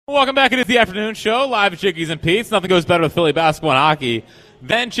Welcome back into the afternoon show, live at Chickies and Pete's. Nothing goes better with Philly basketball and hockey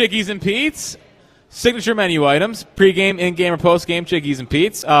than Chickies and Pete's. Signature menu items, pregame, in-game, or postgame, Chickies and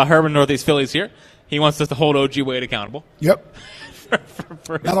Pete's. Herman, Northeast Philly's here. He wants us to hold OG Wade accountable. Yep.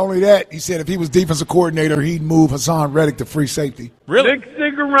 Not only that, he said if he was defensive coordinator, he'd move Hassan Reddick to free safety. Really? Nick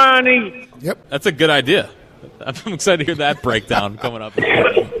Sigarani. Yep. That's a good idea. I'm excited to hear that breakdown coming up.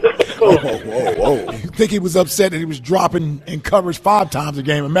 Whoa. You think he was upset that he was dropping in coverage 5 times a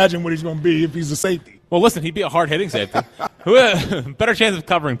game. Imagine what he's going to be if he's a safety. Well, listen, he'd be a hard-hitting safety. Better chance of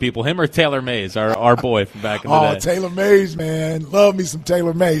covering people, him or Taylor Mays, our boy from back in the day. Oh, Taylor Mays, man. Love me some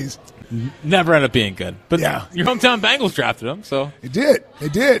Taylor Mays. Never ended up being good. But yeah. Your hometown Bengals drafted him, so. It did.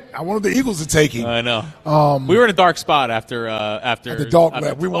 I wanted the Eagles to take him. I know. We were in a dark spot after the dog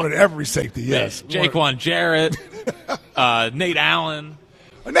left. We wanted every safety, yes. Jaquan Jarrett, Nate Allen.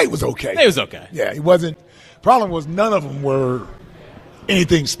 Nate was okay. Yeah, he wasn't. Problem was none of them were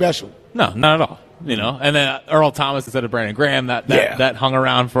anything special. No, not at all. You know, and then Earl Thomas instead of Brandon Graham, that hung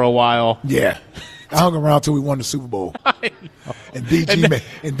around for a while. Yeah. I hung around till we won the Super Bowl. And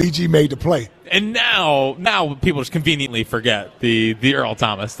BG made the play. And now people just conveniently forget the Earl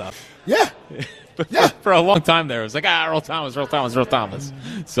Thomas stuff. Yeah. For a long time there, it was like, Earl Thomas.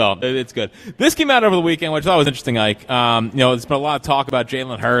 So it's good. This came out over the weekend, which I thought was interesting, Ike. There's been a lot of talk about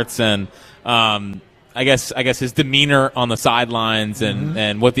Jalen Hurts and I guess his demeanor on the sidelines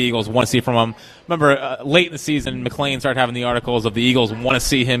and what the Eagles want to see from him. Remember, late in the season, McClain started having the articles of the Eagles want to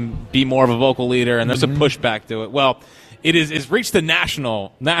see him be more of a vocal leader, and there's a pushback to it. Well, it's reached the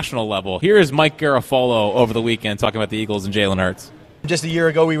national level. Here is Mike Garafolo over the weekend talking about the Eagles and Jalen Hurts. Just a year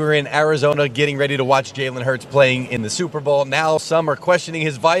ago, we were in Arizona getting ready to watch Jalen Hurts playing in the Super Bowl. Now some are questioning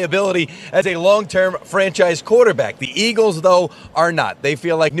his viability as a long-term franchise quarterback. The Eagles, though, are not. They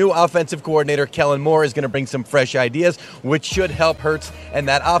feel like new offensive coordinator Kellen Moore is going to bring some fresh ideas, which should help Hurts and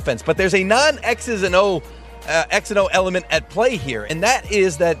that offense. But there's a non-X's and O X and O element at play here, and that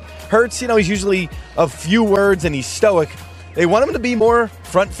is that Hurts, he's usually a few words and he's stoic. They want him to be more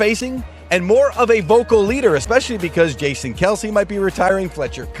front-facing and more of a vocal leader, especially because Jason Kelce might be retiring,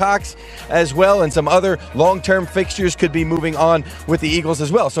 Fletcher Cox as well, and some other long-term fixtures could be moving on with the Eagles as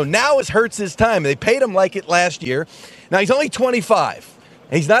well. So now is Hurts' time. They paid him like it last year. Now he's only 25.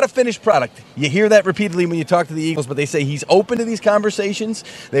 He's not a finished product. You hear that repeatedly when you talk to the Eagles, but they say he's open to these conversations.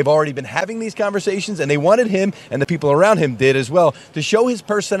 They've already been having these conversations, and they wanted him, and the people around him did as well, to show his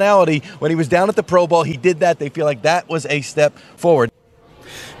personality. When he was down at the Pro Bowl, he did that. They feel like that was a step forward.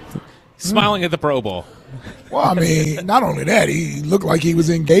 Smiling at the Pro Bowl. Well, I mean, not only that, he looked like he was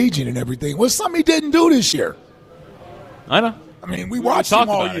engaging and everything. Well, something he didn't do this year. I know. I mean, we watched him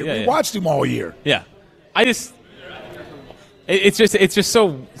all year. We watched him all year. Yeah. It's just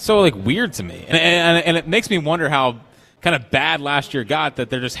so like weird to me, and it makes me wonder how kind of bad last year got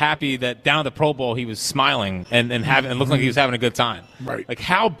that they're just happy that down at the Pro Bowl he was smiling and looked like he was having a good time. Right. Like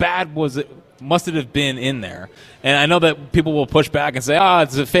how bad must it have been in there? And I know that people will push back and say,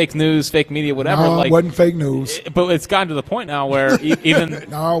 it's a fake news, fake media, whatever. No, it wasn't fake news. But it's gotten to the point now where even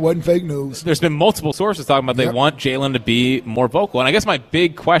no, it wasn't fake news. There's been multiple sources talking about they want Jalen to be more vocal. And I guess my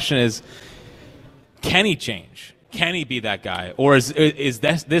big question is, can he change? Can he be that guy? Or is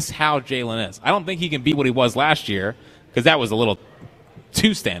this how Jalen is? I don't think he can be what he was last year because that was a little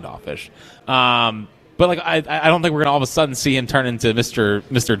too standoffish. But I don't think we're going to all of a sudden see him turn into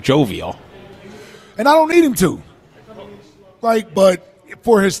Mr. Jovial. And I don't need him to. But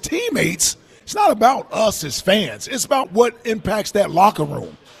for his teammates, it's not about us as fans. It's about what impacts that locker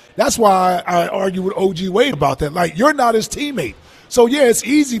room. That's why I argue with OG Wade about that. You're not his teammate. So, yeah, it's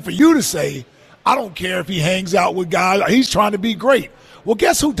easy for you to say, I don't care if he hangs out with guys. He's trying to be great. Well,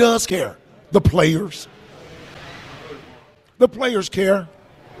 guess who does care? The players. The players care.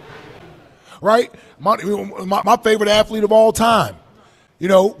 Right? My favorite athlete of all time.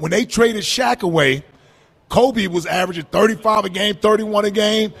 When they traded Shaq away, Kobe was averaging 35 a game, 31 a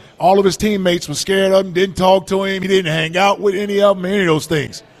game. All of his teammates were scared of him, didn't talk to him. He didn't hang out with any of them, any of those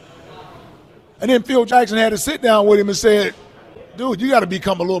things. And then Phil Jackson had to sit down with him and said, dude, you got to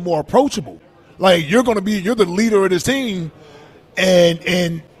become a little more approachable. You're the leader of this team,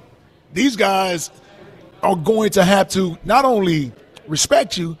 and these guys are going to have to not only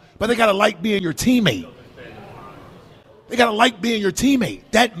respect you, but they got to like being your teammate. They got to like being your teammate.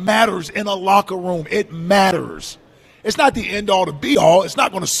 That matters in a locker room. It matters. It's not the end-all to be-all. It's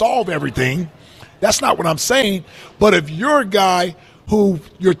not going to solve everything. That's not what I'm saying. But if you're a guy who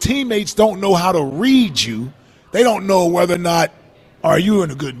your teammates don't know how to read you, they don't know whether or not, are you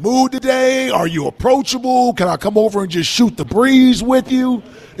in a good mood today? Are you approachable? Can I come over and just shoot the breeze with you?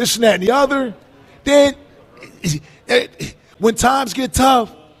 This and that and the other. Then when times get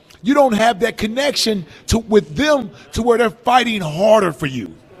tough, You don't have that connection with them to where they're fighting harder for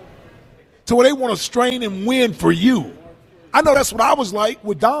you, to where they want to strain and win for you. I know that's what I was like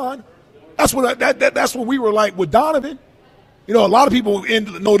with Don. That's what we were like with Donovan. You know, a lot of people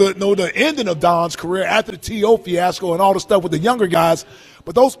know the ending of Don's career after the T.O. fiasco and all the stuff with the younger guys.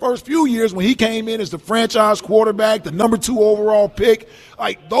 But those first few years when he came in as the franchise quarterback, the number 2 overall pick,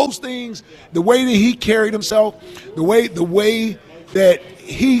 like those things, the way that he carried himself, the way that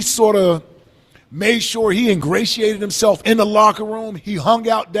he sort of made sure he ingratiated himself in the locker room, he hung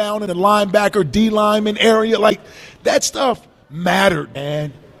out down in the linebacker, D-lineman area, like that stuff mattered,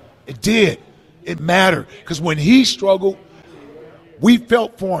 man. It did. It mattered because when he struggled, we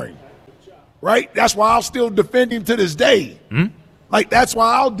felt for him, right? That's why I'll still defend him to this day. Mm-hmm. Like, that's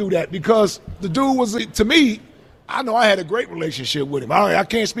why I'll do that because the dude was, to me, I know I had a great relationship with him. I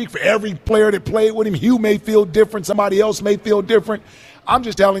can't speak for every player that played with him. Hugh may feel different. Somebody else may feel different. I'm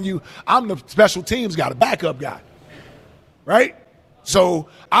just telling you, I'm the special teams guy, the backup guy, right? So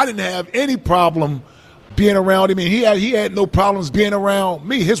I didn't have any problem being around him. And he had no problems being around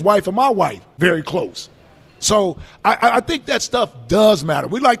me, his wife and my wife, very close. So I think that stuff does matter.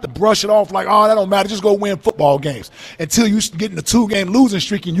 We like to brush it off like, oh, that don't matter. Just go win football games until you get in a 2-game losing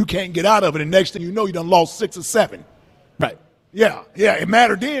streak and you can't get out of it. And next thing you know, you done lost 6 or 7. Right. Yeah. It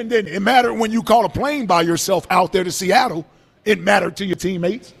mattered then, didn't it? It mattered when you caught a plane by yourself out there to Seattle. It mattered to your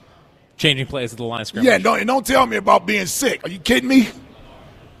teammates. Changing plays at the line of scrimmage. Yeah, don't tell me about being sick. Are you kidding me?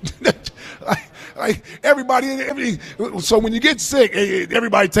 like everybody. So when you get sick,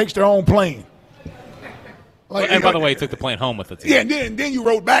 everybody takes their own plane. And by the way, he took the plane home with the team. Yeah, and then you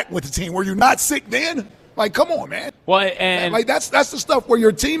rode back with the team. Were you not sick then? Like, come on, man. Well, and like that's the stuff where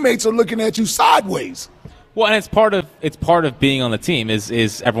your teammates are looking at you sideways. Well, and it's part of being on the team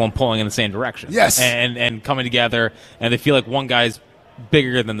is everyone pulling in the same direction. Yes. And coming together, and they feel like one guy's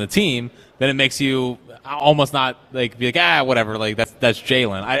bigger than the team, then it makes you almost not like be like whatever, like that's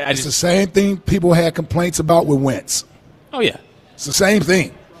Jalen. It's the same thing people had complaints about with Wentz. Oh yeah, it's the same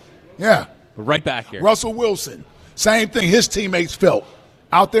thing. Yeah. We're right back here. Russell Wilson, same thing his teammates felt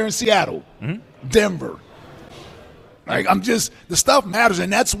out there in Seattle, Denver. Like, the stuff matters,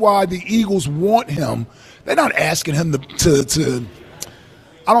 and that's why the Eagles want him. They're not asking him to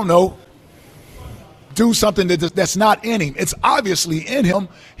I don't know, do something that's not in him. It's obviously in him.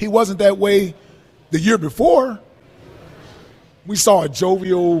 He wasn't that way the year before. We saw a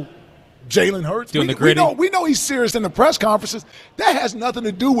jovial Jalen Hurts. Doing the gritty. We know he's serious in the press conferences. That has nothing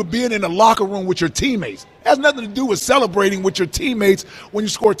to do with being in the locker room with your teammates. It has nothing to do with celebrating with your teammates when you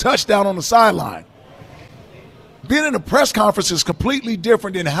score a touchdown on the sideline. Being in a press conference is completely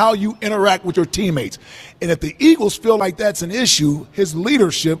different than how you interact with your teammates. And if the Eagles feel like that's an issue, his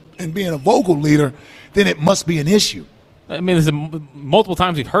leadership and being a vocal leader, then it must be an issue. I mean, there's multiple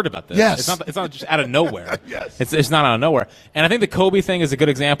times we've heard about this. Yes. It's not just out of nowhere. Yes. It's not out of nowhere. And I think the Kobe thing is a good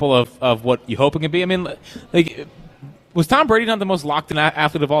example of what you hope it can be. I mean, like, was Tom Brady not the most locked-in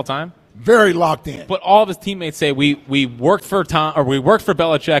athlete of all time? Very locked in. But all of his teammates say we worked for Tom, or we worked for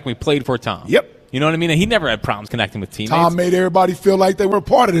Belichick, and we played for Tom. Yep. You know what I mean? And he never had problems connecting with teammates. Tom made everybody feel like they were a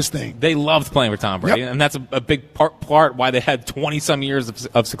part of this thing. They loved playing for Tom Brady, and that's a big part why they had 20-some years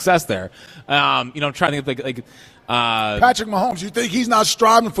of success there. I'm trying to think of Patrick Mahomes, you think he's not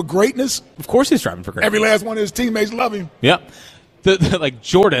striving for greatness? Of course he's striving for greatness. Every last one of his teammates love him. Yep. Like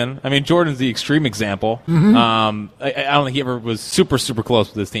Jordan, I mean, Jordan's the extreme example. Mm-hmm. I don't think he ever was super, super close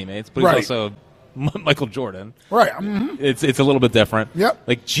with his teammates, but he's also Michael Jordan. Right. Mm-hmm. It's a little bit different. Yep.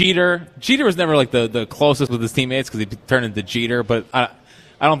 Like Jeter was never like the closest with his teammates because he turned into Jeter, but I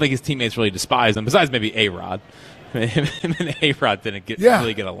don't think his teammates really despised him, besides maybe A-Rod. Him and A-Rod didn't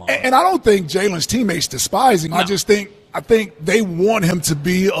really get along. And I don't think Jalen's teammates despise him. No. I think they want him to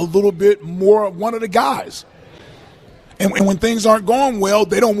be a little bit more one of the guys. And when things aren't going well,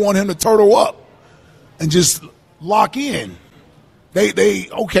 they don't want him to turtle up and just lock in.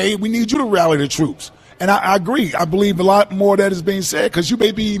 Okay, we need you to rally the troops. And I agree. I believe a lot more of that is being said because you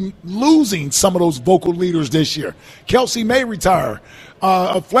may be losing some of those vocal leaders this year. Kelce may retire.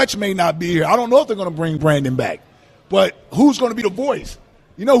 Fletch may not be here. I don't know if they're going to bring Brandon back. But who's going to be the voice?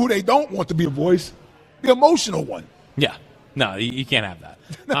 You know who they don't want to be a voice? The emotional one. Yeah. No, you can't have that.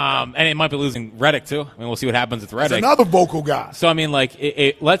 And it might be losing Reddick, too. I mean, we'll see what happens with Reddick. That's another vocal guy. So, I mean, like,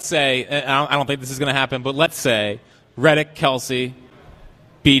 let's say, I don't think this is going to happen, but let's say Reddick, Kelce,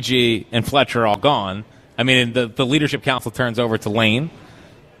 BG, and Fletcher are all gone. I mean, the leadership council turns over to Lane,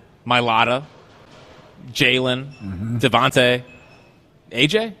 Mailata, Jalen, Devontae,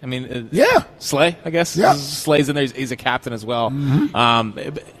 AJ? I mean, Slay, I guess. Yeah. Slay's in there. He's a captain as well.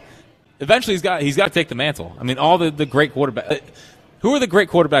 Mm-hmm. Eventually, he's got to take the mantle. I mean, all the great quarterback. Who are the great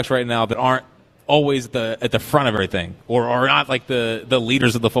quarterbacks right now that aren't always at the front of everything, or are not like the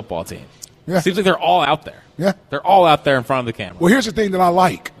leaders of the football team? Yeah. Seems like they're all out there. Yeah. They're all out there in front of the camera. Well, here's the thing that I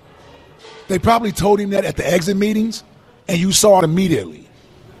like. They probably told him that at the exit meetings, and you saw it immediately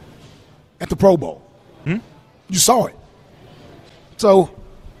at the Pro Bowl. You saw it. So,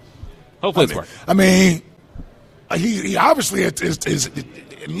 Hopefully it's working. I mean, he obviously is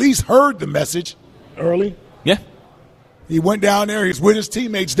at least heard the message early. Yeah. He went down there. He's with his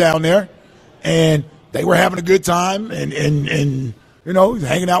teammates down there, and they were having a good time. And you know, he's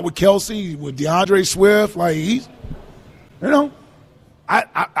hanging out with Kelce, with DeAndre Swift. Like he's, you know,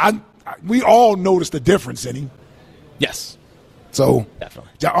 we all noticed the difference in him. Yes. So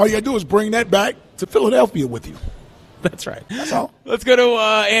Definitely. all you gotta do is bring that back to Philadelphia with you. That's right. That's all. Let's go to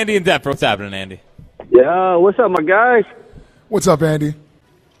Andy in Denver. What's happening, Andy? Yeah, what's up, my guys? What's up, Andy?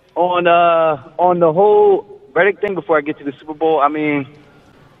 On the whole Reddick thing before I get to the Super Bowl, I mean,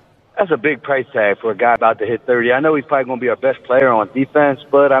 that's a big price tag for a guy about to hit 30. I know he's probably going to be our best player on defense,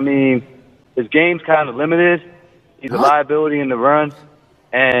 but, I mean, his game's kind of limited. He's a liability in the run.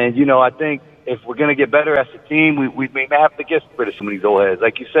 And, you know, I think if we're going to get better as a team, we may have to get rid of some of these old heads.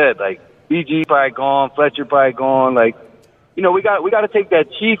 Like you said, like, BG probably gone, Fletcher probably gone. Like, you know, we got to take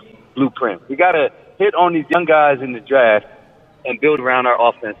that Chief blueprint. We got to hit on these young guys in the draft and build around our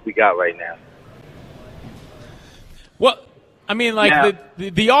offense we got right now. Well, I mean, like Yeah.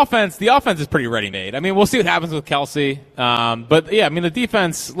 the offense is pretty ready-made. I mean, we'll see what happens with Kelce. But yeah, I mean, the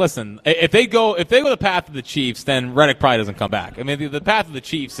defense. Listen, if they go the path of the Chiefs, then Reddick probably doesn't come back. I mean, the path of the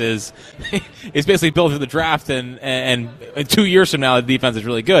Chiefs is basically built through the draft, and 2 years from now, the defense is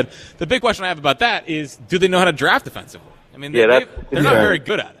really good. The big question I have about that is, do they know how to draft defensively? I mean, they're not very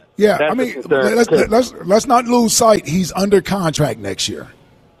good at it. Yeah, That's I mean, the concern. let's not lose sight. He's under contract next year,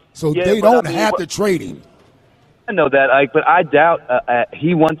 so Yeah, they but don't I mean, have to trade him. I know that, Ike, but I doubt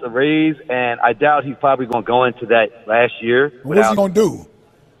he wants a raise, and I doubt he's probably going to go into that last year. What's he going to do?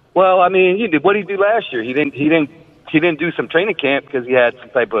 Well, I mean, what did he do last year? He didn't do some training camp because he had some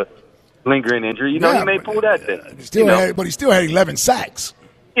type of lingering injury. You know, he may pull that then. But he still had 11 sacks.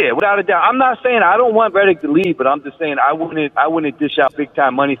 Yeah, without a doubt. I'm not saying I don't want Reddick to leave, but I'm just saying I wouldn't dish out big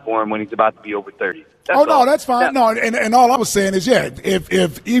time money for him when he's about to be over 30. No, that's fine. No, and all I was saying is,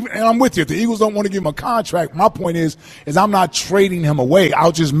 if even, and I'm with you. If the Eagles don't want to give him a contract, my point is I'm not trading him away.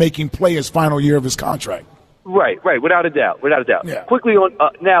 I'll just make him play his final year of his contract. Right, without a doubt. Yeah. Quickly on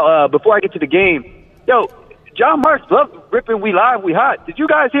now, before I get to the game, John Marks loved ripping "We Live, We Hot." Did you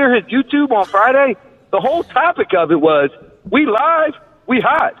guys hear his YouTube on Friday? The whole topic of it was "We Live, We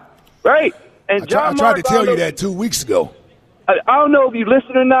Hot," right? And I tried to tell you that 2 weeks ago. I don't know if you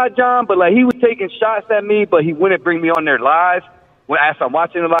listened or not, John, but like he was taking shots at me, but he wouldn't bring me on there live. As I'm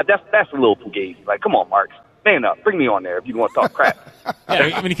watching it live, that's a little fugazi. Like, come on, Marks, man up, bring me on there if you want to talk crap.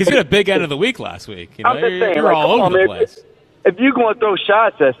 Yeah, I mean, because you had a big end of the week last week. You know, I'm just saying, you're like, all over the place. If you're going to throw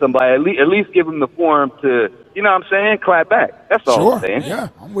shots at somebody, at least give them the forum to, you know what I'm saying, clap back. That's all Sure. I'm saying. Yeah,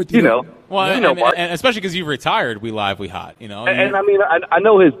 I'm with you. You know. Well, Mark. and especially because you've retired, "We Live, We Hot." You know, And I mean, I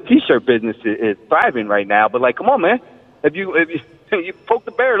know his T-shirt business is thriving right now, but like, come on, man. If you poke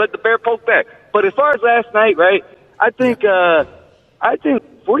the bear, let the bear poke back. But as far as last night, right? I think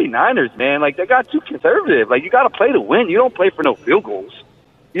 49ers, man, like they got too conservative. Like you got to play to win. You don't play for no field goals,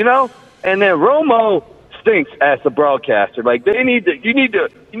 you know. And then Romo stinks as a broadcaster. Like you need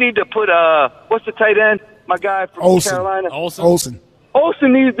to put what's the tight end? My guy from Olsen. Carolina, Olsen.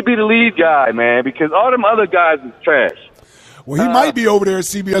 Olsen needs to be the lead guy, man, because all them other guys is trash. Well, he might be over there at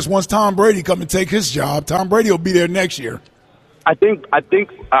CBS once Tom Brady come and take his job. Tom Brady will be there next year. I feel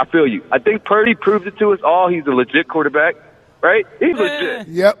you. I think Purdy proved it to us all. He's a legit quarterback, right? He's legit.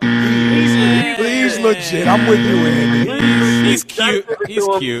 Yep. He's legit. I'm with you, Andy. he's cute. He's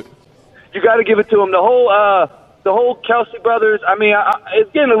cute. You got to give it to him. The whole Kelce brothers. I mean,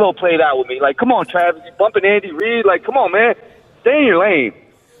 it's getting a little played out with me. Like, come on, Travis, you bumping Andy Reid. Like, come on, man, stay in your lane.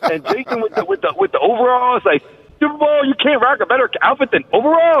 And Jason with the overalls, like Super Bowl, you can't rock a better outfit than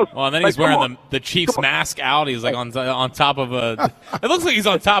overalls. Well, and then he's wearing the Chiefs mask out. He's like on top of a. It looks like he's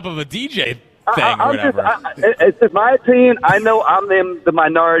on top of a DJ thing or whatever. It's just my opinion. I know I'm in the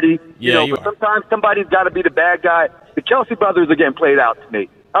minority, Yeah, but sometimes somebody's got to be the bad guy. The Kelce brothers are getting played out to me.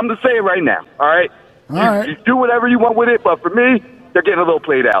 I'm just saying right now. All right, you do whatever you want with it, but for me, they're getting a little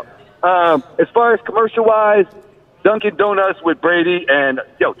played out. As far as commercial wise, Dunkin' Donuts with Brady and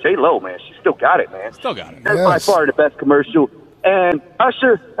J-Lo, man, she still got it, man. Still got it. That's by far the best commercial. And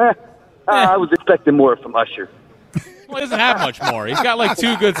Usher, I was expecting more from Usher. Well, he doesn't have much more. He's got like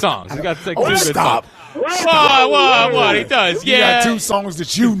 2 good songs. He's got like 2 good stop. songs. What? He does. You Yeah. got 2 songs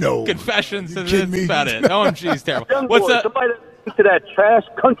that you know. Confessions, and kidding that's me? about it. OMG's terrible. Young What's boy, up? listen to that trash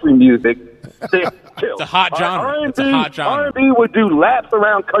country music, they're chill. It's a hot genre. It's a hot genre. R&B would do laps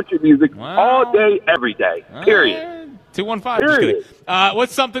around country music all day, every day. Period. 215. Just kidding.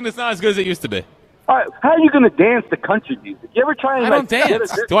 What's something that's not as good as it used to be? All right, how are you going to dance to country music? You ever try and I don't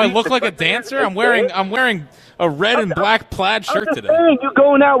dance. Do I look like a dancer? I'm wearing a red and black plaid shirt today. Saying, you're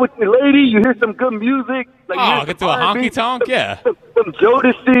going out with your lady, you hear some good music. Like I'll get to a honky tonk, yeah. Some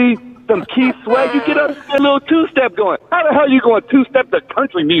Jodeci, some Keith Sweat. You get up and get a little two-step going. How the hell are you going two-step to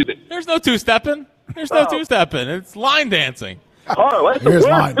country music? There's no two-stepping. Two-stepping. It's line dancing. Oh, that's the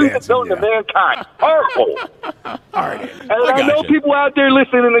worst thing that's known to mankind. Horrible. All right. And I know people out there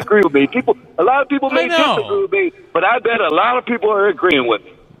listening and agree with me. A lot of people may disagree with me, but I bet a lot of people are agreeing with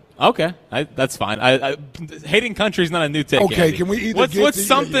me. Okay, that's fine. Hating country is not a new take. Okay, Andy. can we either what's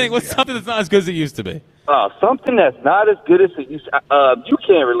something that's not as good as it used to be? Something that's not as good as it used to. You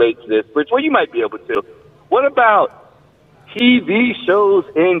can't relate to this, Rich. Well, you might be able to. What about TV shows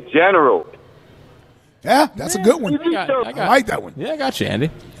in general? Yeah, that's a good one. I like that one. Yeah, I got you, Andy.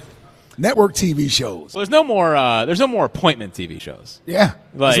 Network TV shows. Well, there's no more appointment TV shows. Yeah,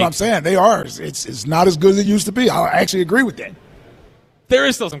 that's what I'm saying. They are. It's not as good as it used to be. I actually agree with that. There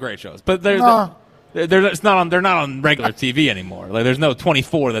is still some great shows, but they're not on regular TV anymore. Like there's no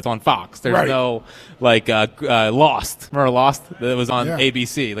 24 that's on Fox. There's no Lost. Remember Lost? That was on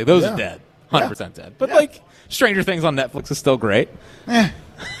ABC. Like those are dead, 100% dead. But like Stranger Things on Netflix is still great.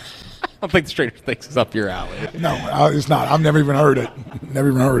 I don't think Stranger Things is up your alley. No, it's not. I've never even heard it. Never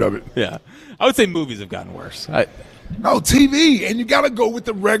even heard of it. Yeah, I would say movies have gotten worse. No, TV, and you got to go with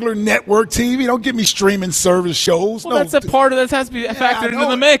the regular network TV. Don't give me streaming service shows. Well, that's a part of that has to be factored into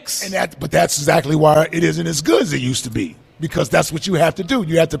the mix. But that's exactly why it isn't as good as it used to be, because that's what you have to do.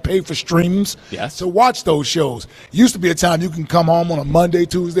 You have to pay for streams to watch those shows. Used to be a time you can come home on a Monday,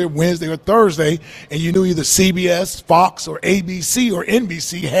 Tuesday, Wednesday, or Thursday, and you knew either CBS, Fox, or ABC, or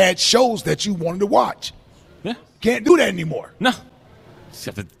NBC had shows that you wanted to watch. Yeah. Can't do that anymore. No.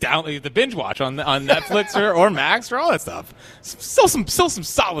 You have to binge watch on Netflix or Max or all that stuff. Still some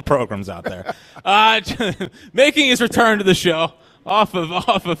solid programs out there. Making his return to the show off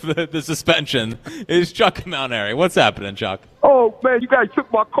of the suspension is Chuck Mounairy. What's happening, Chuck? Oh man, you guys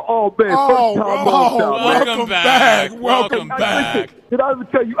took my call, man. Welcome back. Welcome back. Did I ever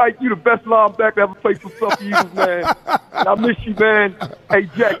tell you, Ike, you the best linebacker ever played for South Eagles, man? And I miss you, man. Hey,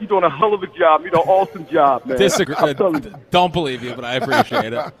 Jack, you're doing a hell of a job. You're doing an awesome job, man. Disagree. Don't believe you, but I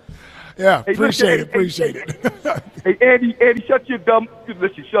appreciate it. Yeah, hey, appreciate it. Hey, Andy, shut your dumb.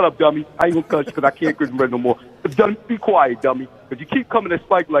 Listen, shut up, dummy. I ain't gonna cuss you because I can't get rid no more. But be quiet, dummy. Because you keep coming to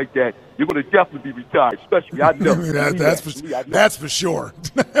Spike like that, you're gonna definitely be retired. Especially, I know. That's for sure.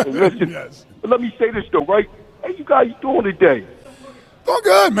 Listen, yes. But let me say this though, right? Hey, you guys doing today? Doing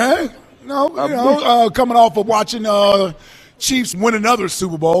good, man. Coming off of watching Chiefs win another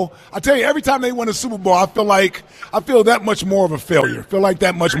Super Bowl. I tell you, every time they win a Super Bowl, I feel that much more of a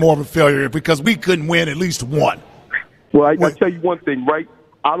failure. Because we couldn't win at least one. Well, I tell you one thing, right?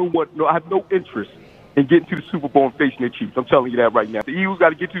 I have no interest in getting to the Super Bowl and facing the Chiefs. I'm telling you that right now. The Eagles got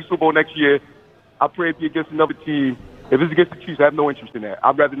to get to the Super Bowl next year. I pray it be against another team. If it's against the Chiefs, I have no interest in that.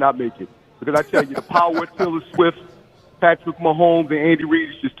 I'd rather not make it. Because I tell you, the power of Taylor Swift, Patrick Mahomes, and Andy Reid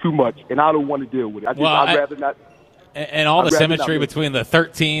is just too much, and I don't want to deal with it. I'd rather not. And all the symmetry between the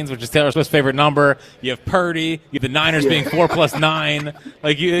 13s, which is Taylor Swift's favorite number. You have Purdy. You have the Niners being 4 plus 9.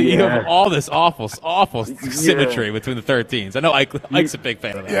 Like you have all this awful symmetry between the 13s. I know Ike's a big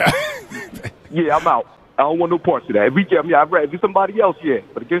fan of that. Yeah, I'm out. I don't want no parts of that. If it's somebody else,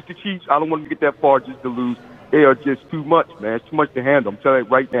 but against the Chiefs, I don't want to get that far just to lose. They are just too much, man. It's too much to handle. I'm telling you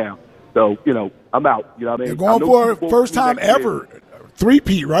right now. So I'm out. You know what I mean? They're going for first time ever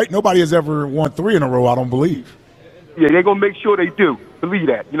three-peat, right? Nobody has ever won 3 in a row. I don't believe. Yeah, they're going to make sure they do. Believe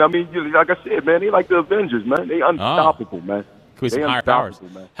that. You know what I mean? Like I said, man, they like the Avengers, man. They unstoppable, man. With some higher powers.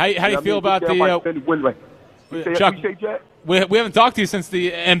 Man. How do you feel about Chuck, we haven't talked to you since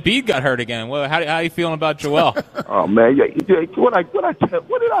the Embiid got hurt again. Well, how are you feeling about Joel? Oh, man. What did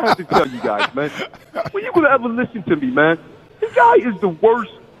I have to tell you guys, man? When you going to ever listen to me, man? This guy is the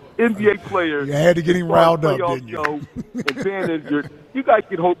worst NBA player. You had to get him riled up, didn't you? And Van injured. You guys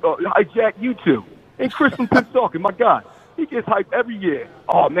can hijack you two. And Christian Pensalkin, my God, he gets hyped every year.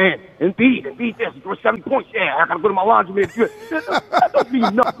 Oh, man, Embiid this. He 7 points. Yeah, I got to go to my laundry, man. That don't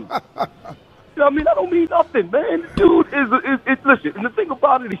mean nothing. You know what I mean? That don't mean nothing, man. Dude listen, and the thing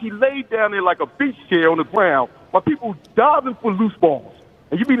about it is he laid down there like a beach chair on the ground while people diving for loose balls.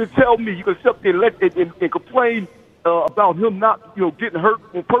 And you mean to tell me you can sit up there and complain about him not, getting hurt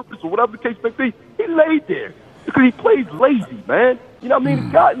on purpose or whatever the case may be? He laid there because he plays lazy, man. You know what I mean?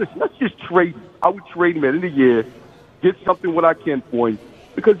 The guy, listen, let's just trade him. I would trade him at the end of the year get something when I can for him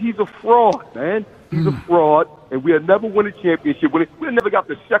because he's a fraud, man. He's a fraud, and we'll never win a championship with it. We never got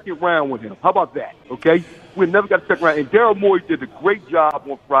the second round with him. How about that, okay? We never got the second round. And Daryl Morey did a great job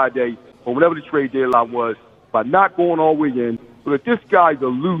on Friday, or whatever the trade deadline was, by not going all the way in. But this guy's a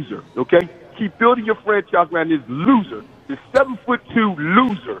loser, okay? Keep building your franchise around this loser, this 7'2"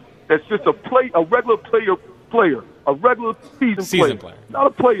 loser that's just a regular player, a regular season player, not a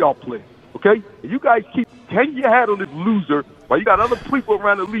playoff player, okay? And you guys keep hanging your hat on this loser while you got other people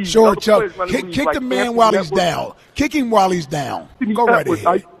around the league. Sure, Chuck. Kick the man while he's down. Kick him while he's down. Go right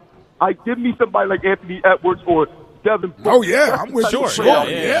ahead. I give me somebody like Anthony Edwards or Devin Booker. Oh, yeah. I'm with you. Sure.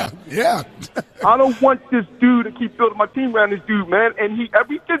 Yeah. I don't want this dude to keep building my team around this dude, man. And he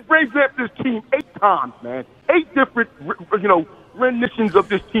just revamped this team 8 times, man. 8 different, renditions of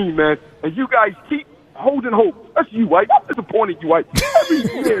this team, man. And you guys keep holding hope. That's you, White. I'm disappointed, you, White. Every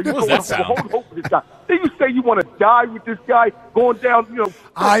year you go out and hold hope for this guy. Then you say you want to die with this guy going down,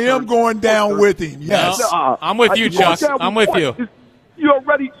 I am going down with him, yes. No, I'm with you, Chuck. I'm with you. You're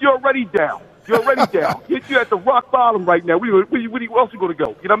already down. You're already down. You're at the rock bottom right now. Where else are you going to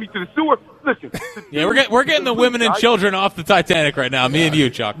go? You know what I mean? To the sewer? Listen. Yeah, we're getting the women and children off the Titanic right now. Me and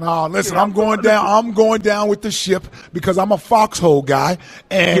you, Chuck. No, listen, I'm going down. I'm going down with the ship because I'm a foxhole guy.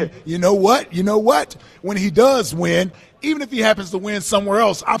 And you know what? When he does win, even if he happens to win somewhere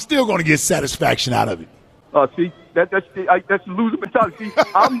else, I'm still going to get satisfaction out of it. See, that's loser mentality. See, me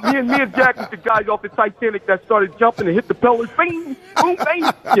and Jack was the guys off the Titanic that started jumping and hit the pillars. Bing, boom, bang.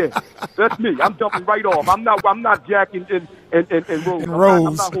 Yeah, that's me. I'm jumping right off. I'm not Jack and Rose.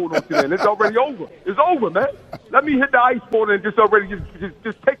 I'm not holding on to that. It's already over. It's over, man. Let me hit the ice board and just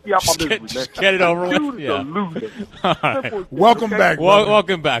take me out my misery, man. Get it over with. Dude is a loser. All right. Welcome back, brother.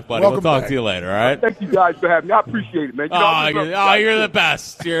 Welcome back, buddy. We'll talk to you later, all right? Thank you guys for having me. I appreciate it, man. You're the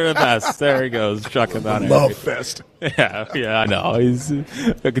best. You're the best. There he goes, chucking on it. Love fest. Yeah, I know.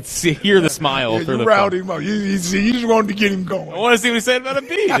 I could hear the smile through the phone. Him up. You just wanted to get him going. I want to see what he said about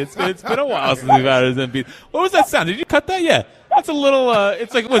Embiid. It's been a while since we've had his Embiid. What was that sound? Did you cut that? Yeah. That's a little,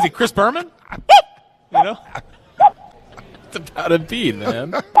 it's like, was he Chris Berman? It's about Embiid,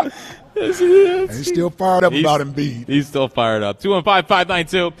 man. He's still fired up about Embiid. He's still fired up.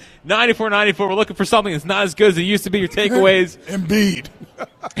 215-592-9494. We're looking for something that's not as good as it used to be. Your takeaways. Embiid.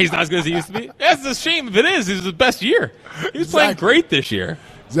 He's not as good as he used to be. That's a shame if it is. This is his best year. He was playing great this year.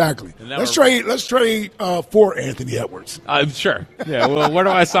 Exactly. Let's trade for Anthony Edwards. Sure. Yeah. Well, where do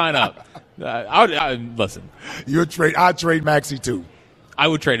I sign up? Listen. I'd trade Maxey too. I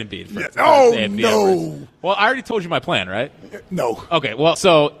would trade Embiid. No. Edwards. Well, I already told you my plan, right? No. Okay. Well,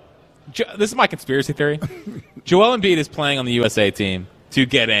 so this is my conspiracy theory. Joel Embiid is playing on the USA team to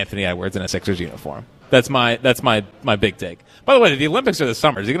get Anthony Edwards in a Sixers uniform. That's my big take. By the way, the Olympics are this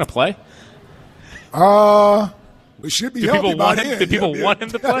summer. Is he going to play? We should be healthy by then. Do people want him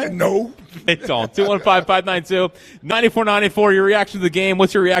to play? No. They don't. 215-592-9494. Your reaction to the game.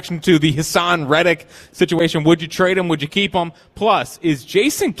 What's your reaction to the Hassan Reddick situation? Would you trade him? Would you keep him? Plus, is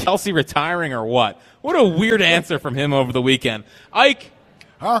Jason Kelce retiring or what? What a weird answer from him over the weekend. Ike,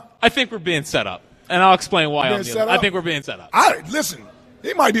 I think we're being set up. And I'll explain why. I think we're being set up. Listen,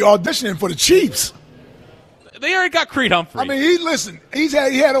 he might be auditioning for the Chiefs. They already got Creed Humphrey. I mean, he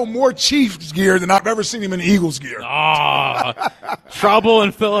had on more Chiefs gear than I've ever seen him in Eagles gear. Trouble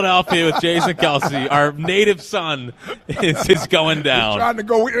in Philadelphia with Jason Kelce. Our native son is going down.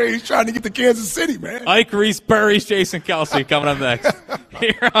 He's trying to get to Kansas City, man. Ike Reese buries Jason Kelce coming up next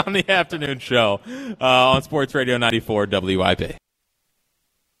here on the afternoon show on Sports Radio 94 WIP.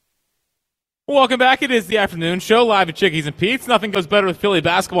 Welcome back. It is the afternoon show live at Chickies and Pete's. Nothing goes better with Philly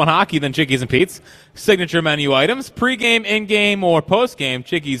basketball and hockey than Chickies and Pete's. Signature menu items, pregame, in-game, or postgame,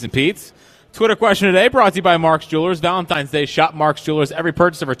 Chickies and Pete's. Twitter question today brought to you by Mark's Jewelers. Valentine's Day, shop Mark's Jewelers. Every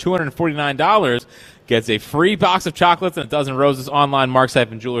purchase over $249 gets a free box of chocolates and a dozen roses online,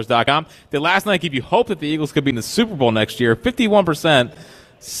 marks-jewelers.com. Did last night give you hope that the Eagles could be in the Super Bowl next year? 51%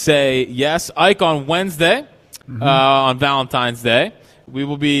 say yes. Ike, on Wednesday, on Valentine's Day, we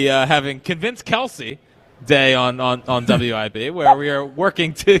will be having Convince Kelce Day on WIB, where we are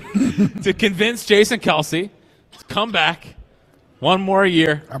working to convince Jason Kelce to come back one more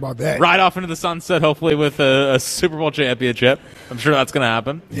year. How about that? Ride off into the sunset, hopefully with a Super Bowl championship. I'm sure that's going to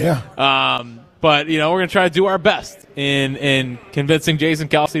happen. Yeah. But, we're going to try to do our best in convincing Jason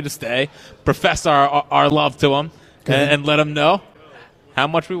Kelce to stay, profess our love to him, and let him know how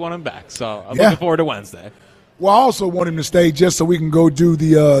much we want him back. So I'm looking forward to Wednesday. Well, I also want him to stay just so we can go do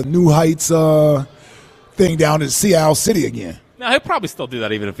the New Heights thing down in Seattle City again. Now, he'll probably still do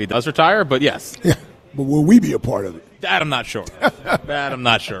that even if he does retire, but yes. Yeah, but will we be a part of it? That I'm not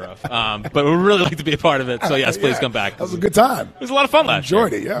sure of. But we'd really like to be a part of it. So, yes, please come back. That was a good time. It was a lot of fun last year.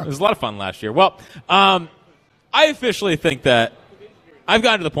 Enjoyed it, yeah. It was a lot of fun last year. Well, I officially think that I've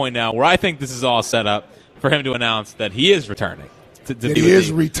gotten to the point now where I think this is all set up for him to announce that he is returning. He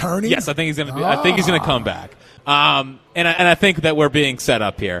is returning? Yes, I think he's going to. I think he's going to come back. And I think that we're being set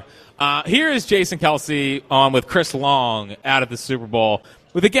up here. Here is Jason Kelce on with Chris Long out of the Super Bowl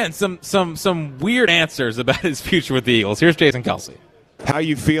with, again, some weird answers about his future with the Eagles. Here's Jason Kelce. How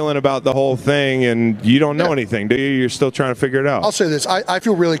you feeling about the whole thing, and you don't know anything, do you? You're still trying to figure it out. I'll say this. I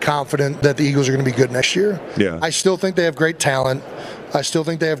feel really confident that the Eagles are going to be good next year. Yeah. I still think they have great talent. I still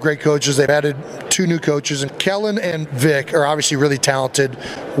think they have great coaches. They've added 2 new coaches, and Kellen and Vic are obviously really talented,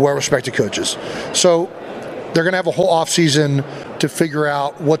 well-respected coaches. So they're going to have a whole offseason to figure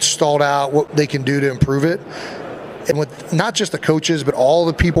out what's stalled out, what they can do to improve it. And with not just the coaches, but all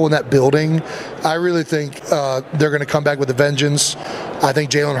the people in that building, I really think they're going to come back with a vengeance. I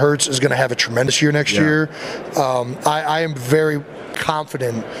think Jalen Hurts is going to have a tremendous year next year. I am very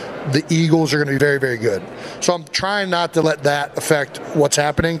confident the Eagles are going to be very, very good. So I'm trying not to let that affect what's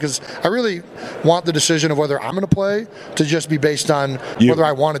happening, because I really want the decision of whether I'm going to play to just be based on whether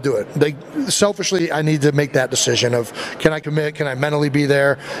I want to do it. Selfishly, I need to make that decision of, can I commit, can I mentally be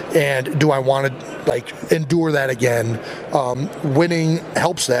there, and do I want to endure that again? Winning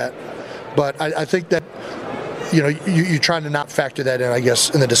helps that, but I think that you're trying to not factor that in, I guess,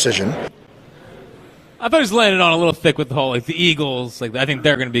 in the decision. I thought he was laying it on a little thick with the whole, the Eagles. I think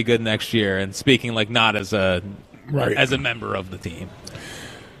they're going to be good next year, and speaking not as a member of the team.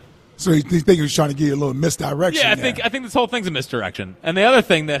 So you think he was trying to give you a little misdirection? Yeah, I think this whole thing's a misdirection. And the other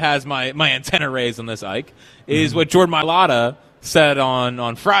thing that has my antenna raised on this, Ike, is what Jordan Mailata said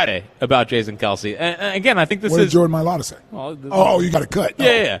on Friday about Jason Kelce. And again, I think this is... What did Jordan Mailata say? Well, you got to cut.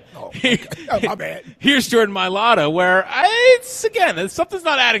 Yeah. Okay. My bad. Here's Jordan Mailata, where something's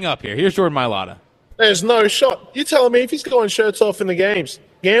not adding up here. Here's Jordan Mailata. There's no shot. You're telling me if he's going shirts off in the games,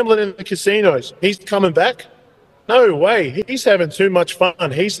 gambling in the casinos, he's coming back? No way. He's having too much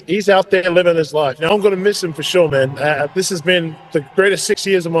fun. He's out there living his life. Now, I'm going to miss him for sure, man. This has been the greatest 6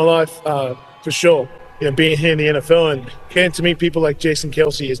 years of my life, for sure. Being here in the NFL and getting to meet people like Jason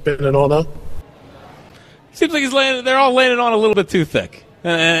Kelce has been an honor. Seems like they're all laying it on a little bit too thick.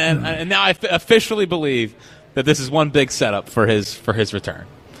 And now I officially believe that this is one big setup for his return.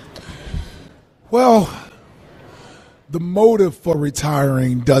 Well, the motive for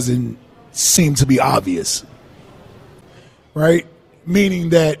retiring doesn't seem to be obvious, right? Meaning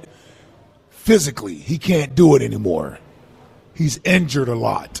that physically he can't do it anymore. He's injured a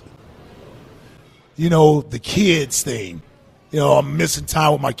lot. The kids thing. I'm missing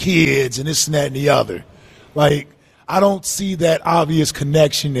time with my kids and this and that and the other. I don't see that obvious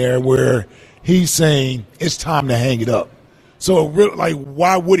connection there where he's saying it's time to hang it up. So,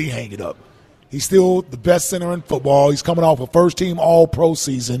 why would he hang it up? He's still the best center in football. He's coming off a first-team All-Pro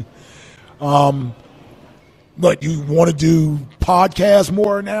season. But you want to do podcasts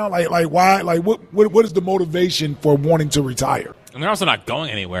more now? Why? What is the motivation for wanting to retire? And they're also not going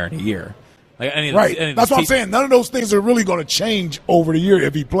anywhere in a year. That's what I'm saying. None of those things are really going to change over the year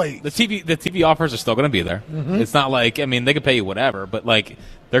if he plays. The TV offers are still going to be there. Mm-hmm. It's not they could pay you whatever, but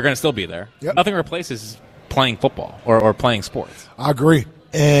they're going to still be there. Yep. Nothing replaces playing football or playing sports. I agree.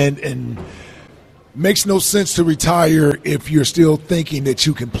 And makes no sense to retire if you're still thinking that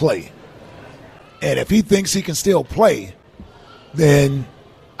you can play. And if he thinks he can still play, then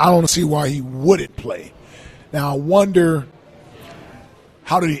I don't see why he wouldn't play. Now, I wonder,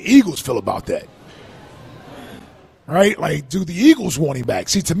 how do the Eagles feel about that? Right? Do the Eagles want him back?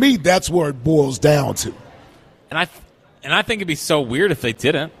 See, to me, that's where it boils down to. And I think it'd be so weird if they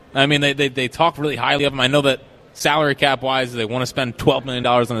didn't. They talk really highly of him. I know that salary cap wise, they want to spend $12 million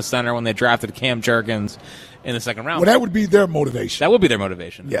on the center when they drafted Cam Jurgens in the second round. Well, that would be their motivation. That would be their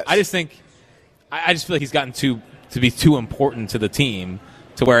motivation. Yes. I just feel like he's gotten to be too important to the team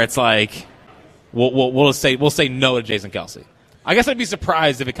to where it's we'll say no to Jason Kelce. I guess I'd be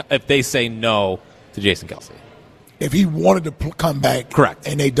surprised if they say no to Jason Kelce. If he wanted to come back, correct,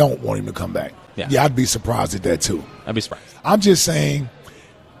 and they don't want him to come back, yeah, I'd be surprised at that too. I'd be surprised. I'm just saying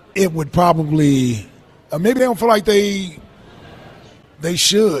it would probably. Maybe they don't feel like they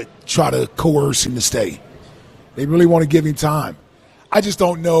should try to coerce him to stay. They really want to give him time. I just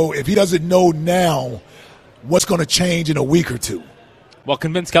don't know if he doesn't know now what's going to change in a week or two. Well,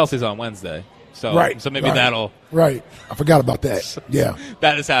 convince Kelce's on Wednesday. So, right. So maybe that'll. Right. I forgot about that. Yeah.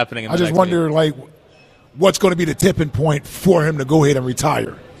 That is happening. I just wonder, what's going to be the tipping point for him to go ahead and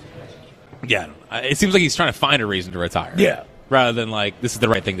retire? Yeah. It seems like he's trying to find a reason to retire. Yeah. Rather than this is the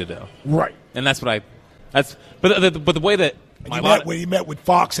right thing to do. Right. And that's what But the way that he met with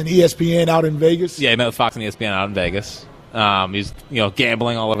Fox and ESPN out in Vegas. Yeah, he met with Fox and ESPN out in Vegas. He's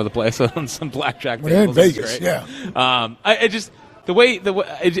gambling all over the place on some blackjack tables. In Vegas, yeah. I just the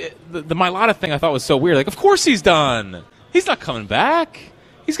Mailata thing I thought was so weird. Like, of course he's done. He's not coming back.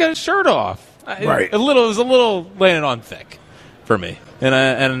 He's got his shirt off. Right. It was a little laying it on thick for me,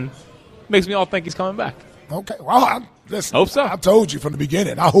 and makes me all think he's coming back. Okay. Well, listen, hope so. I told you from the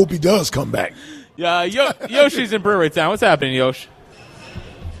beginning. I hope he does come back. Yeah, Yoshi's in Brewery Town. What's happening, Yosh?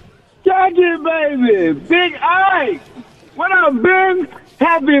 Jackie, baby. Big Ike. What up, Ben?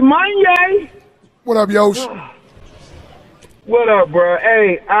 Happy Monday. What up, Yosh? What up, bro?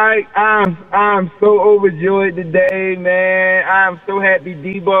 Hey, I'm so overjoyed today, man. I'm so happy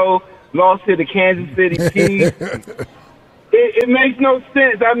Debo lost to the Kansas City Chiefs. It makes no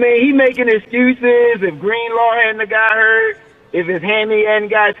sense. I mean, he making excuses. If Greenlaw hadn't got hurt, if his hammy hadn't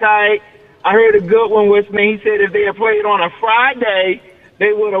got tight. I heard a good one with me. He said if they had played on a Friday,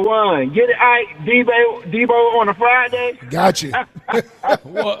 they would have won. Get it, Ike, Debo on a Friday. Got you.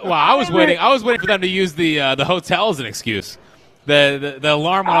 Well, I was waiting for them to use the hotel as an excuse. The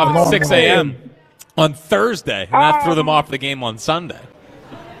alarm went off at 6 a.m. on Thursday, and that threw them off the game on Sunday.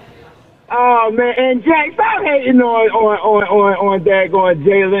 Oh man, and Jack, stop hating on daggone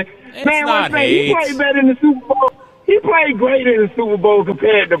Jalen. It's Man, not hate. He played better in the Super Bowl. He played greater in the Super Bowl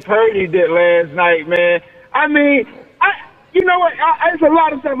compared to Purdy did last night, man. I mean, you know what? There's a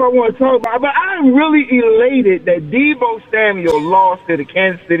lot of stuff I want to talk about, but I'm really elated that Deebo Samuel lost to the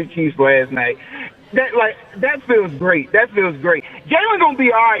Kansas City Chiefs last night. That feels great. That feels great. Jalen's gonna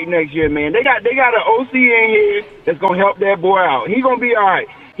be all right next year, man. They got an OC in here that's gonna help that boy out. He's gonna be all right.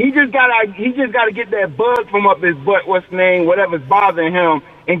 He just gotta get that bug from up his butt. What's the name? Whatever's bothering him,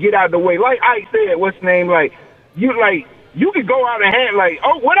 and get out of the way. Like Ike said, what's the name? You could go out and hand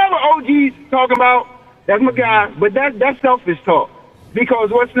whatever OG's talking about. That's my guy, but that's selfish talk.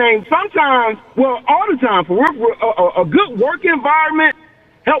 Because what's the name? Sometimes, well, all the time, for work, a good work environment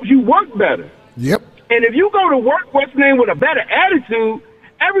helps you work better. Yep. And if you go to work, what's the name, with a better attitude,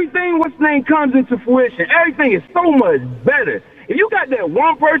 everything, what's the name, comes into fruition. Everything is so much better. If you got that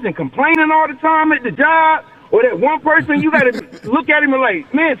one person complaining all the time at the job, or that one person, you got to look at him and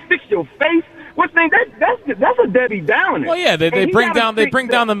like, man, fix your face. What's the name? That's a Debbie Downer. Well, yeah, they bring down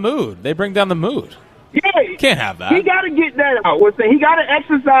the mood. They bring down the mood. Yeah, you can't have that. He got to get that out. He got to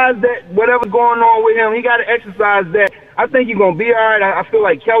exercise that. Whatever's going on with him, he got to exercise that. I think he's gonna be all right. I feel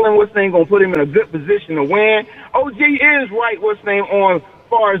like Kellen, gonna put him in a good position to win. OG is right. On as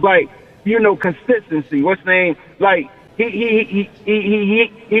far as consistency. He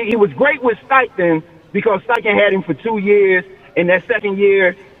was great with Steichen because Steichen had him for 2 years. In that second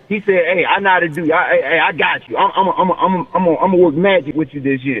year, he said, "Hey, I know how to do. I got you. I'm gonna work magic with you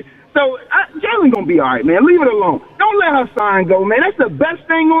this year." So Jalen gonna be all right, man. Leave it alone. Don't let Hassan go, man. That's the best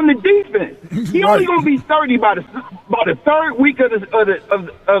thing on the defense. He only gonna be 30 by the third week of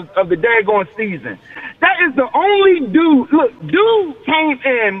the daggone season. That is the only dude. Look, dude came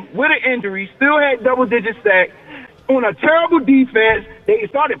in with an injury, still had double-digit sacks on a terrible defense. They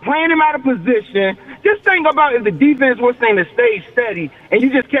started playing him out of position. Just think about if the defense was saying to stay steady and you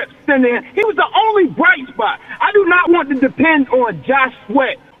just kept sending him. He was the only bright spot. I do not want to depend on Josh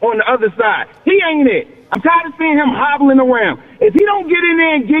Sweat on the other side. He ain't it. I'm tired of seeing him hobbling around. If he don't get in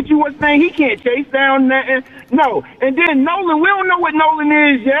there and get you what's saying, he can't chase down nothing. No. And then Nolan, we don't know what Nolan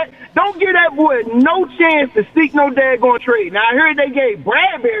is yet. Don't give that boy no chance to seek no daggone trade. Now, I heard they gave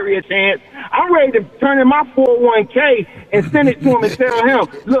Bradbury a chance. I'm ready to turn in my 401k and send it to him and tell him,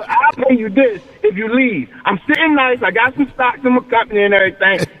 look, I'll pay you this if you leave. I'm sitting nice. I got some stocks in my company and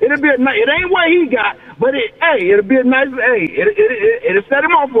everything. It'll be it ain't what he got, but it'll be a nice, it'll set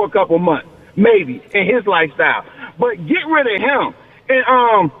him off for a couple months. Maybe, in his lifestyle. But get rid of him.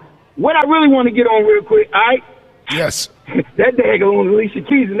 And what I really want to get on real quick, yes. That daggone Alicia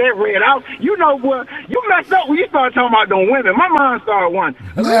Keys and that red out. You know, boy, you messed up when you started talking about them women. My mind started wondering.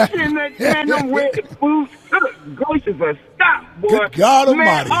 Alicia and that man, them red foods. Gracious, stop, boy. Good God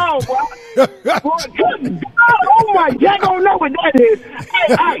man, Almighty. boy, good God, oh my God, I don't know what that is.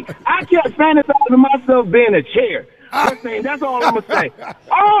 I kept fantasizing myself being a chair. That's all I'm going to say.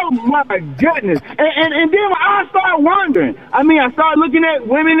 Oh, my goodness. And then I started wondering. I started looking at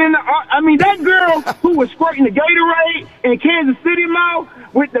women in that girl who was squirting the Gatorade in Kansas City Mall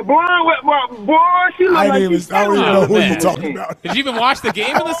with the blonde, boy, she looked like she I don't even know who you're talking about. Did you even watch the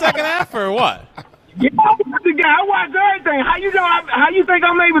game in the second half or what? Yeah, I watched everything. How you think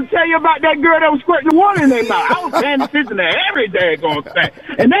I'm able to tell you about that girl that was squirting the water in their mouth? I was paying attention to every daggone thing.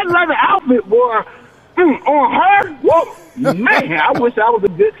 And that leather outfit, boy, on her, whoa, man, I wish I was a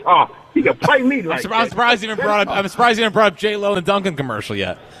good she He can play me like I'm surprised you even brought up J-Lo and the Duncan commercial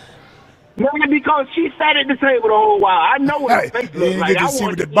yet. Man, because she sat at the table the whole while. I know what her face looks like. I see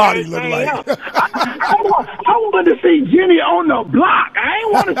what the body look like. I wanted to see Jenny on the block. I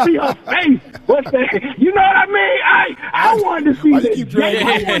ain't want to see her face. What's that? You know what I mean? I wanted to see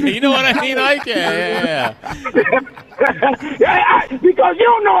Yeah, you know what I mean? Yeah. Because you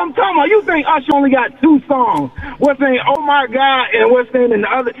don't know what I'm talking about. You think Usher only got 2 songs. What's saying, oh my God, and what's saying in the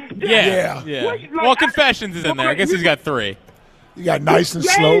other. Yeah. Well, Confessions is in there. I guess he's got 3. You got Nice and He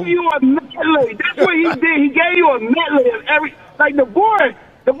Slow. gave you a medley. That's what he did. He gave you a medley of every. Like the boy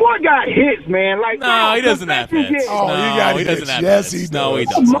got hits, man. Like no, he doesn't have hits. Oh, no, he got he hits. doesn't have Yes, hits. he does. No, he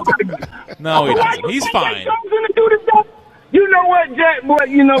doesn't. No, he doesn't. He's fine. You know what, Jack? Boy,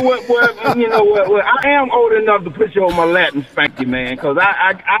 you know what? I am old enough to put you on my lap and spank you, man. Because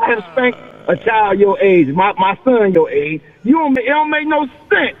I have spanked a child your age, my son your age. It don't make no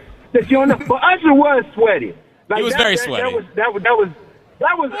sense that you don't know. But Usher was sweaty. Like, he was very sweaty. That was.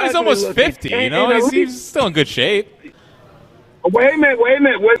 He's almost 50. You know, he's still in good shape. Wait a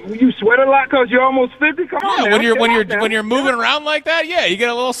minute. What, you sweat a lot because you're almost 50? Come on, man. When you're moving around like that, yeah, you get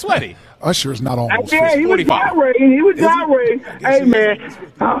a little sweaty. Usher is not almost 50. He was gyrating. Hey, man.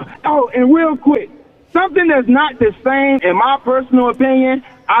 And real quick, something that's not the same, in my personal opinion,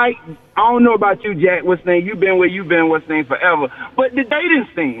 I don't know about you, Jack. What's name? You've been where you've been. What's name forever? But the dating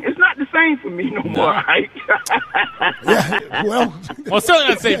scene, it's not the same for me no more. Right? Well, it's certainly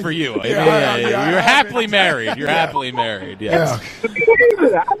not the same for you. You're happily married. You're happily married. Yes.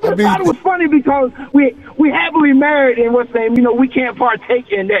 I thought it was funny because we happily married, and what's name? You know, we can't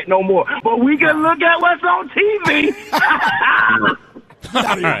partake in that no more. But we can look at what's on TV. All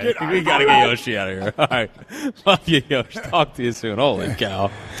right, we got to get Yoshi out of here. All right. Love you, Yoshi. Talk to you soon. Holy cow.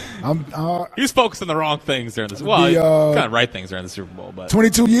 He was focused on the wrong things during this. Well, he kind of right things during the Super Bowl. But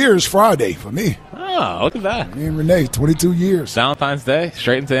 22 years Friday for me. Oh, look at that. Me and Renee, 22 years. Valentine's Day,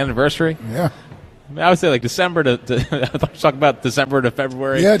 straight into the anniversary. Yeah. I would say like December to I thought you were talking about December to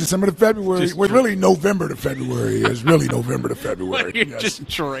February. Yeah, December to February. Well, really November to February. It's really November to February. You're just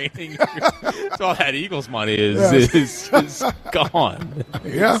draining. So all that Eagles money is gone.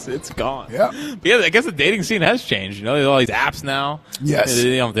 Yeah. It's gone. Yeah. But yeah, I guess the dating scene has changed. You know, there's all these apps now. Yes.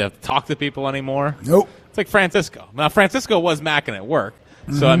 You don't have to talk to people anymore. Nope. It's like Francisco. Now, Francisco was macking at work.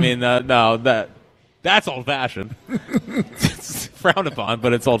 So, I mean, that's old-fashioned. It's frowned upon,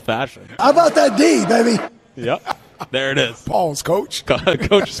 but it's old-fashioned. How about that D, baby? Yep. There it is. Pause, Coach.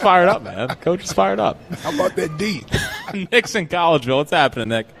 Coach is fired up, man. Coach is fired up. How about that D? Nick's in Collegeville. What's happening,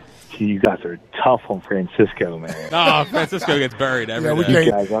 Nick? You guys are tough on Francisco, man. Oh, Francisco gets buried every day.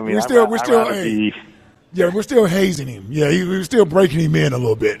 We're still hazing him. Yeah, we're still breaking him in a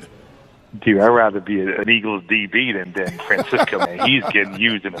little bit. Dude, I'd rather be an Eagles DB than Francisco, man. He's getting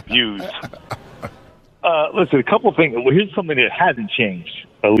used and abused. Listen, a couple of things. Well, here's something that hasn't changed.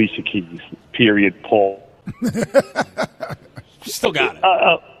 Alicia Keys, period, Paul. Still got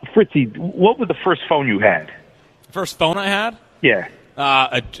it. Fritzy, what was the first phone you had? First phone I had? Yeah.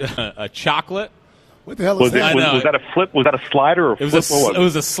 A chocolate. What the hell is that? Was that a flip? Was that a slider or a flip? It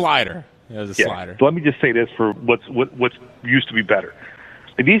was a slider. It was a slider. So let me just say this for what's used to be better.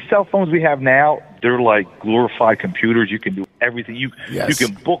 Like these cell phones we have now, they're like glorified computers. You can do everything. You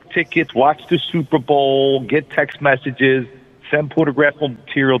can book tickets, watch the Super Bowl, get text messages, send pornographic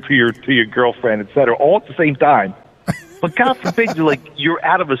material to your girlfriend, etc. All at the same time. But God forbid you're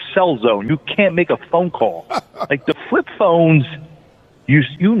out of a cell zone. You can't make a phone call. Like the flip phones,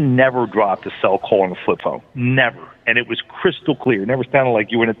 you never dropped a cell call on a flip phone. Never. And it was crystal clear. It never sounded like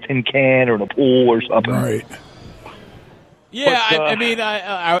you were in a tin can or in a pool or something. Right. Yeah, but, I mean,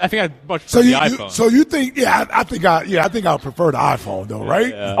 I think I'd much prefer the iPhone. So you think? Yeah, I think I prefer the iPhone though, right?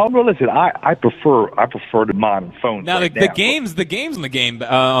 Yeah. Oh no, listen, I prefer the modern phone. Now the games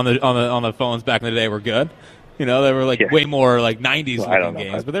on the phones back in the day were good. You know, they were way more like 90s looking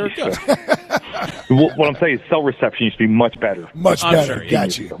games, but they were good. What I'm saying is cell reception used to be much better. Much better. Sure,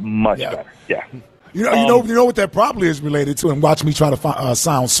 got you. Much better. Yeah. You know what that probably is related to, and watch me try to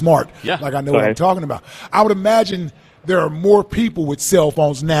sound smart, like I know what I'm talking about. I would imagine there are more people with cell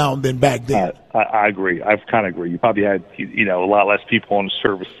phones now than back then. I agree. I kind of agree. You probably had a lot less people on the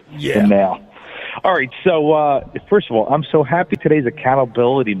service than now. All right. So first of all, I'm so happy today's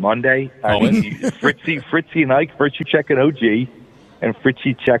Accountability Monday. Fritzy and Ike. First you checked OG, and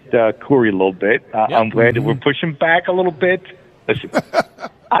Fritzy checked Corey a little bit. I'm glad that we're pushing back a little bit. Listen,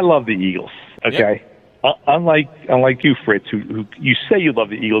 I love the Eagles. Okay. Unlike you, Fritz, who you say you love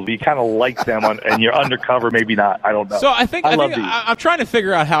the Eagles, but you kind of like them, and you're undercover, maybe not. I don't know. So I'm trying to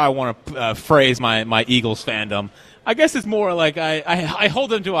figure out how I want to phrase my Eagles fandom. I guess it's more like I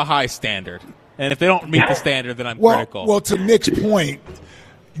hold them to a high standard. And if they don't meet the standard, then I'm critical. Well, to Nick's point,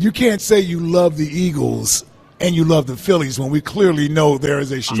 you can't say you love the Eagles and you love the Phillies when we clearly know there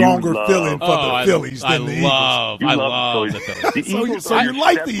is a stronger feeling for the Phillies than the Eagles. I love the Phillies. So you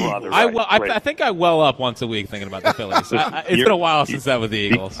like the Eagles. I think I well up once a week thinking about the Phillies. It's been a while since that with the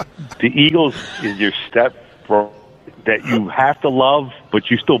Eagles. The Eagles is your step bro that you have to love,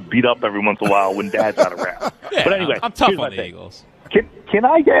 but you still beat up every once in a while when Dad's not around. Yeah, but anyway, I'm tough on the Eagles. Can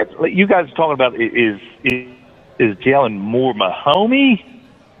I get, like you guys are talking about, is Jalen more Mahomey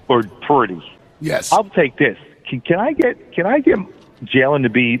or Purdy? Yes. I'll take this. Can I get Jalen to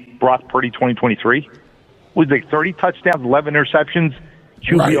be Brock Purdy 2023 with like 30 touchdowns, 11 interceptions,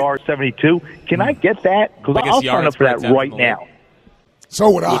 QBR 72? Can I get that? Because I'll sign up for that right now. So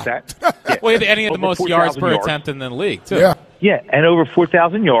would I. What's that? Yeah. Well, and he had the most yards per attempt in the league too. Yeah, and over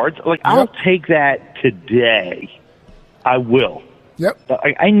 4,000 yards. Like I'll take that today. I will. Yep.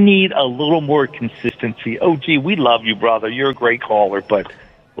 I need a little more consistency. Oh, gee, we love you, brother. You're a great caller, but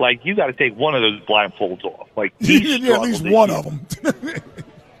like you got to take one of those blindfolds off. Like at least one of them.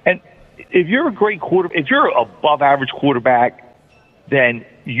 And if you're a great if you're above average quarterback, then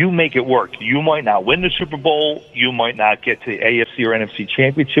you make it work. You might not win the Super Bowl. You might not get to the AFC or NFC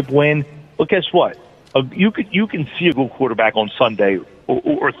championship win. But guess what? You can see a good quarterback on Sunday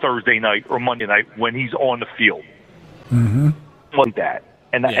or Thursday night or Monday night when he's on the field. Mm-hmm. Like that.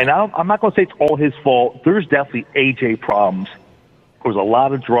 And I'm not going to say it's all his fault. There's definitely AJ problems. There's a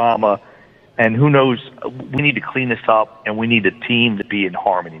lot of drama. And who knows, we need to clean this up, and we need a team to be in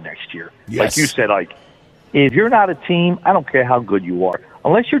harmony next year. Yes. Like you said, if you're not a team, I don't care how good you are.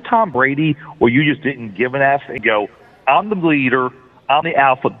 Unless you're Tom Brady or you just didn't give an F and go, I'm the leader, I'm the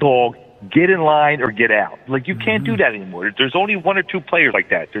alpha dog, get in line or get out. Like, you can't do that anymore. There's only one or two players like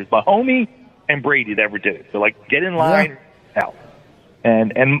that. There's Mahomey and Brady that ever did it. They're like, get in line, out.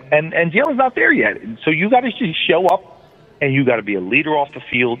 And Jalen's not there yet. So you got to just show up, and you got to be a leader off the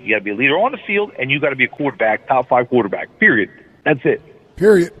field. You got to be a leader on the field, and you got to be a quarterback, top 5 quarterback. Period. That's it.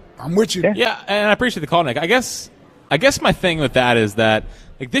 Period. I'm with you. Yeah, and I appreciate the call, Nick. I guess my thing with that is that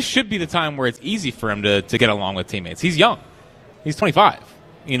like this should be the time where it's easy for him to get along with teammates. He's young. He's 25.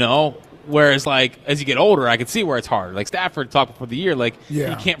 You know. Whereas, like, as you get older, I can see where it's hard. Like, Stafford talked before the year, like, he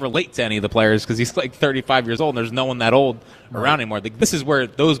can't relate to any of the players because he's, like, 35 years old and there's no one that old around anymore. Like, this is where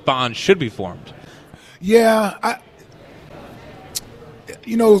those bonds should be formed. Yeah.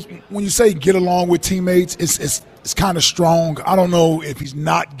 When you say get along with teammates, it's kind of strong. I don't know if he's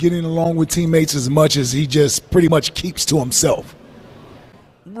not getting along with teammates as much as he just pretty much keeps to himself.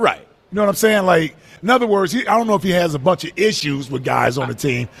 Right. You know what I'm saying? Like, in other words, I don't know if he has a bunch of issues with guys on the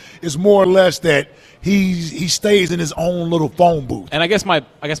team. It's more or less that he stays in his own little phone booth. And I guess my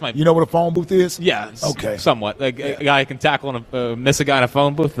you know what a phone booth is? Yeah. Okay. Somewhat. Like a guy can tackle and miss a guy in a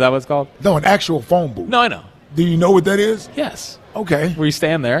phone booth. Is that what it's called? No, an actual phone booth. No, I know. Do you know what that is? Yes. Okay. Where you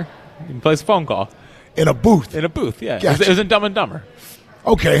stand there and place a phone call. In a booth? In a booth, yeah. Gotcha. It was in Dumb and Dumber.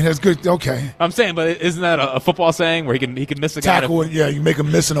 Okay, that's good. Okay. I'm saying, but isn't that a football saying where he can miss a tackle? guy? Yeah, you make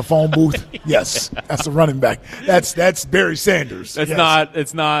him miss in a phone booth. Yes, that's a running back. That's Barry Sanders. It's not.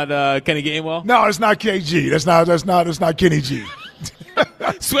 It's not Kenny Gainwell. No, it's not KG. That's not Kenny G.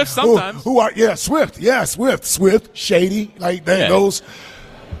 Swift sometimes. Swift. Yeah, Swift. Shady. Like that. Those.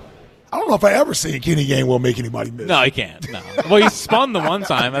 I don't know if I ever seen Kenny Gainwell make anybody miss. No, he can't. No. Well, he spun the one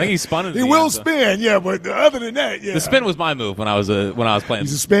time. I think he spun it. He will spin, yeah, but other than that, yeah. The spin was my move when I was playing.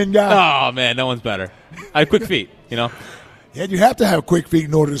 He's a spin guy. Oh man, no one's better. I have quick feet, you know. Yeah, you have to have quick feet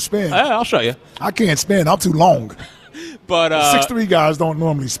in order to spin. I'll show you. I can't spin. I'm too long. But 6'3" guys don't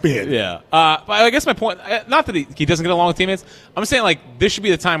normally spin. Yeah. But I guess my point, not that he doesn't get along with teammates. I'm saying like this should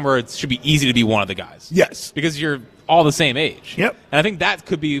be the time where it should be easy to be one of the guys. Yes. Because you're all the same age. Yep. And I think that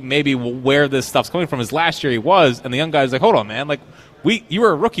could be maybe where this stuff's coming from. Is last year he was, and the young guy's like, hold on, man, like you were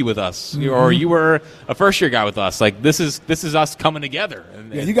a rookie with us, or you were a first year guy with us. Like this is us coming together.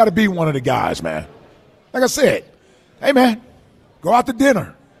 And you got to be one of the guys, man. Like I said, hey man, go out to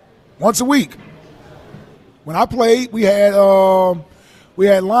dinner once a week. When I played, we had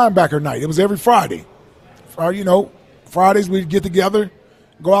linebacker night. It was every Friday. Fridays we'd get together,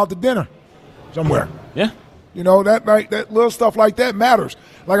 go out to dinner somewhere. Yeah. That little stuff like that matters.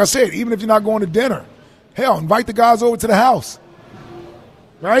 Like I said, even if you're not going to dinner, hell, invite the guys over to the house.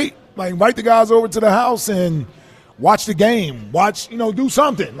 Right? Like invite the guys over to the house and watch the game. Do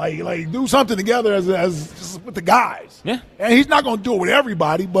something. Like do something together as just with the guys. Yeah. And he's not going to do it with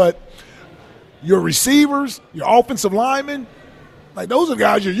everybody, but your receivers, your offensive linemen, Like, those are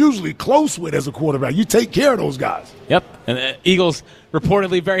guys you're usually close with as a quarterback. You take care of those guys. Yep. And the Eagles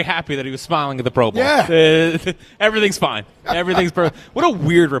reportedly very happy that he was smiling at the Pro Bowl. Yeah. Everything's fine. Everything's perfect. What a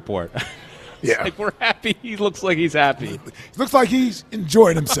weird report. Yeah. Like, we're happy. He looks like he's happy. He looks like he's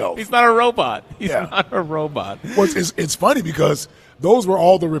enjoying himself. He's not a robot. He's not a robot. Well, it's funny because those were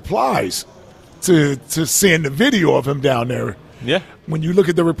all the replies to seeing the video of him down there. Yeah. When you look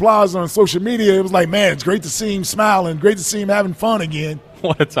at the replies on social media, it was like, man, it's great to see him smiling, great to see him having fun again.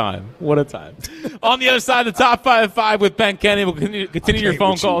 What a time. What a time. On the other side, the top 5 with Ben Kenny. We'll continue your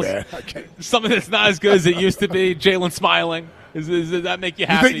phone calls. Something that's not as good as it used to be. Jalen smiling. Does that make you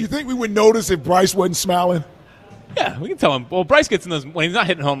happy? You think we would notice if Bryce wasn't smiling? Yeah, we can tell him. Well, Bryce gets in those when he's not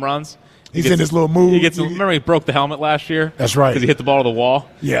hitting home runs. He's in his little mood. Remember he broke the helmet last year? That's right. Because he hit the ball to the wall?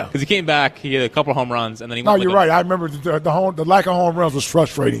 Yeah. Because he came back, he hit a couple of home runs, and then he No, went you're right. I remember the lack of home runs was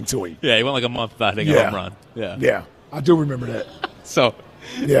frustrating to him. Yeah, he went like a month without hitting a home run. Yeah, I do remember that. So,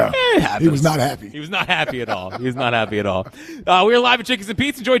 yeah, he was not happy. He was not happy at all. He was not happy at all. We are live at Chickies and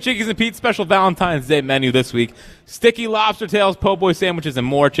Pete's. Enjoy Chickies and Pete's special Valentine's Day menu this week. Sticky lobster tails, po' boy sandwiches, and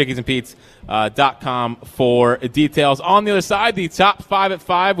more. chickiesandpete's.com for details. On the other side, the top 5 at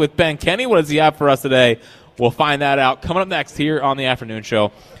 5 with Ben Kenny. What does he have for us today? We'll find that out coming up next here on the afternoon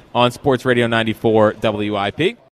show on Sports Radio 94 WIP.